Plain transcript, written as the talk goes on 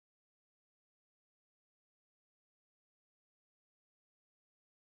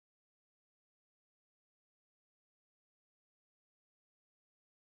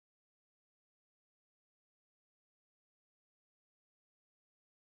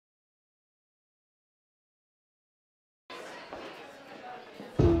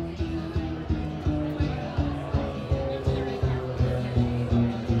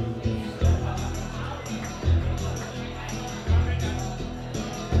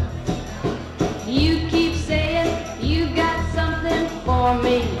for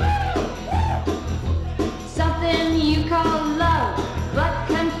me. Something you call love, but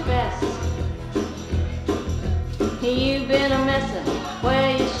confess you've been a messin'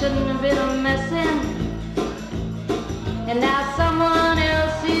 where you shouldn't have been a messin', and now someone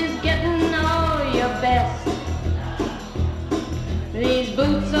else is getting all your best. These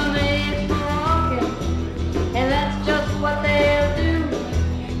boots are made for walking, and that's just what they'll do.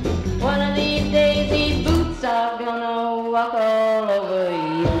 One of these days these boots are gonna walk all over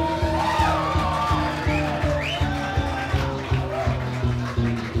you.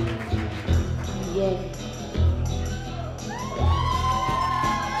 Yeah.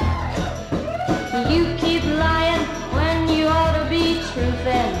 You keep lying when you ought to be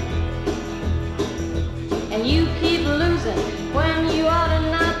truthin', and you keep losing when you ought to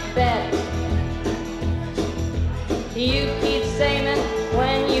not bet. You keep saying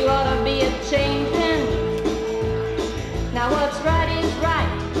when you ought to be a-changin'. Now what's right is right,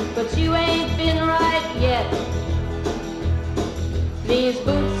 but you ain't been right yet. These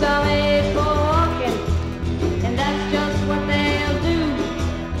boots are made for walking, and that's just what they'll do.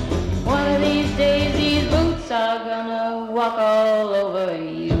 One of these days these boots are gonna walk all over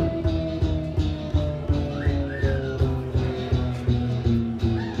you.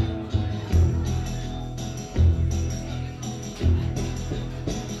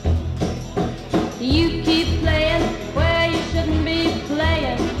 You keep playing where you shouldn't be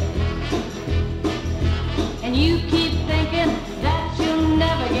playing, and you keep thinking that you'll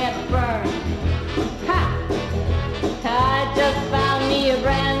never get burned. Ha! I just found me a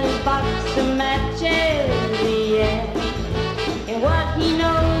brand new box of matches, yeah, and what he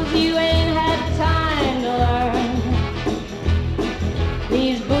knows you ain't had time to learn.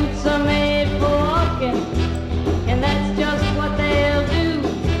 These boots are made for walking, and that's just what they'll do.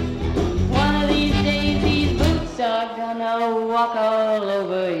 Are gonna walk all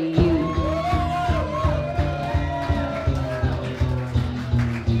over you.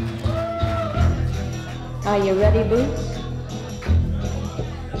 Are you ready, Boots?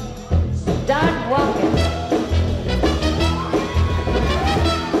 Start walking.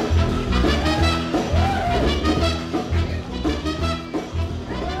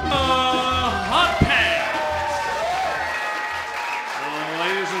 Hot Pants! Well,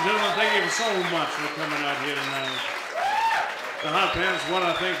 ladies and gentlemen, thank you so much for coming out here tonight. The Hot Pants want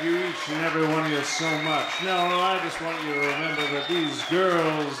to thank you each and every one of you so much. Now, I just want you to remember that these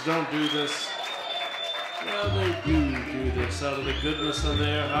girls don't do this. Well, they do this out of the goodness of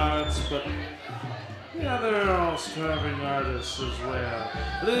their hearts, but yeah, they're all starving artists as well.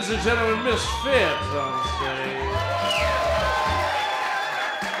 Ladies and gentlemen, Miss Fit on stage.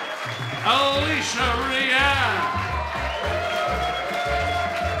 Alicia Rianne.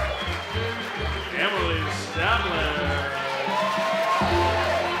 Emily Stadler.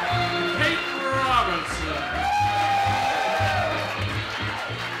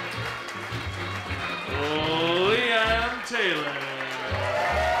 Taylor.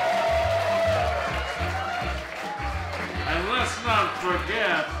 And let's not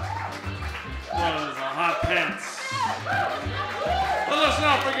forget, what is the Hot Pants? Well, let's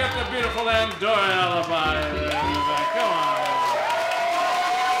not forget the beautiful Ann Dory Alibi there in the back. Come on.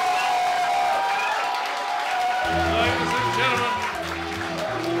 Ladies and gentlemen,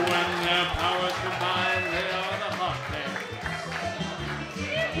 when their powers combine, they are the Hot Pants.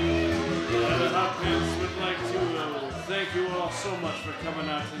 The Hot Pants would like to thank you all so much for coming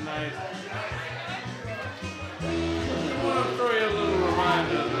out tonight. I want to throw you a little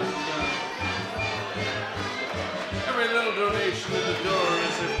reminder that every little donation in the door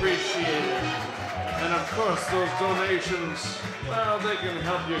is appreciated. And of course, those donations, well, they can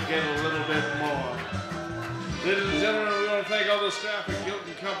help you get a little bit more. Ladies and gentlemen, we want to thank all the staff at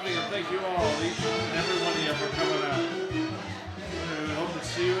Gilton Company, and thank you all, each and every one of you, for coming out. And we hope to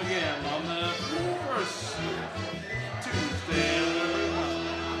see you again on the first Tuesday